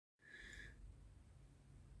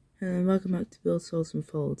Hello and welcome back to Build Solves and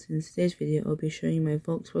Folds. In today's video I'll be showing you my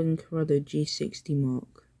Volkswagen Corrado G60 MOC.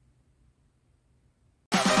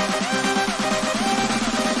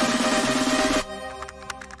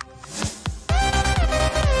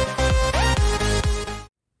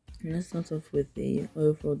 And let's start off with the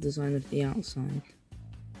overall design of the outside.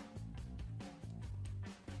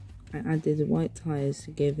 I added white tyres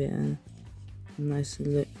to give it a nicer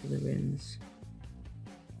look for the rims.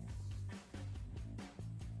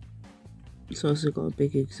 It's also got a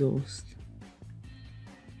big exhaust.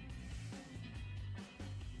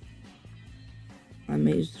 I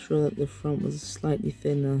made sure that the front was slightly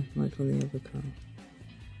thinner like on the other car.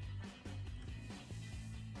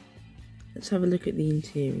 Let's have a look at the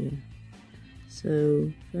interior.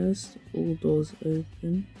 So first, all doors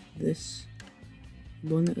open. This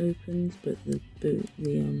bonnet opens, but the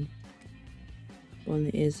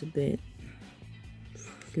bonnet is a bit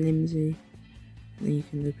flimsy. Then you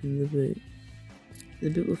can open the boot. The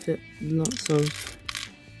boot will fit lots of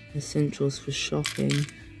essentials for shopping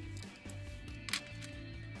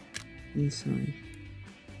inside.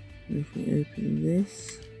 And if we open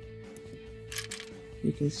this,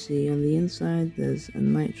 you can see on the inside there's a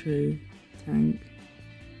nitro tank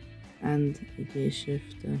and a gear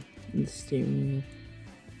shifter and the steering wheel.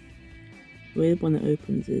 The way the bonnet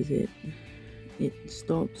opens is it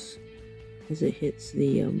stops as it hits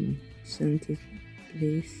the center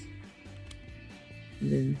piece,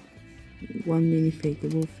 and then one minifig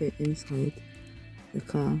that will fit inside the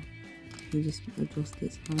car. You just adjust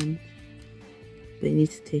its hand, but you need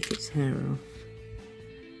to take its hair off.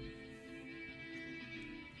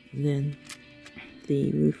 Then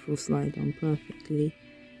the roof will slide down perfectly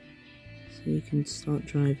so you can start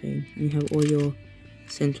driving, and you have all your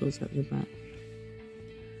essentials at the back.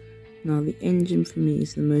 Now the engine for me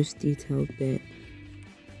is the most detailed bit.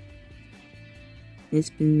 It's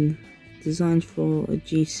been designed for a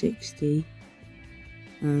G60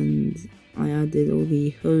 and I added all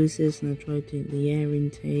the hoses and I tried doing the air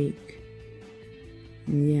intake,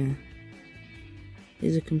 and yeah,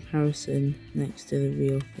 here's a comparison next to the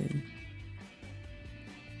real thing.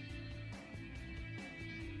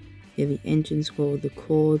 Yeah, the engine's got all the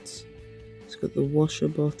cords, it's got the washer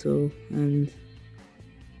bottle, and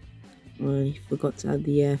I forgot to add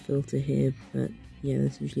the air filter here, but yeah,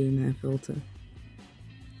 that's usually an air filter.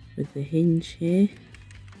 With the hinge here,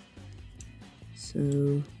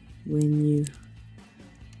 so when you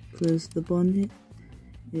close the bonnet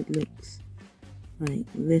it looks like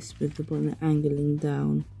this with the bonnet angling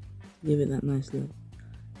down to give it that nice look.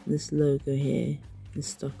 This logo here is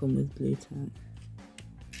stuck on with blue tack.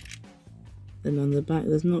 Then on the back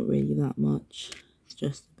there's not really that much, it's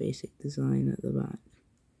just the basic design at the back.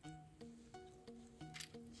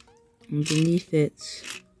 Underneath it's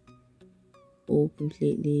all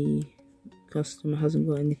completely custom. It hasn't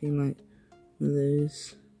got anything like one of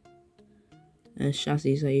those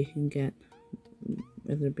chassis that you can get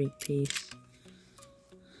with a big piece.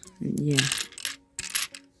 And yeah,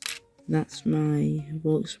 that's my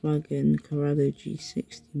Volkswagen Corrado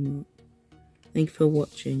G60 MOC. Thank you for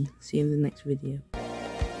watching. See you in the next video.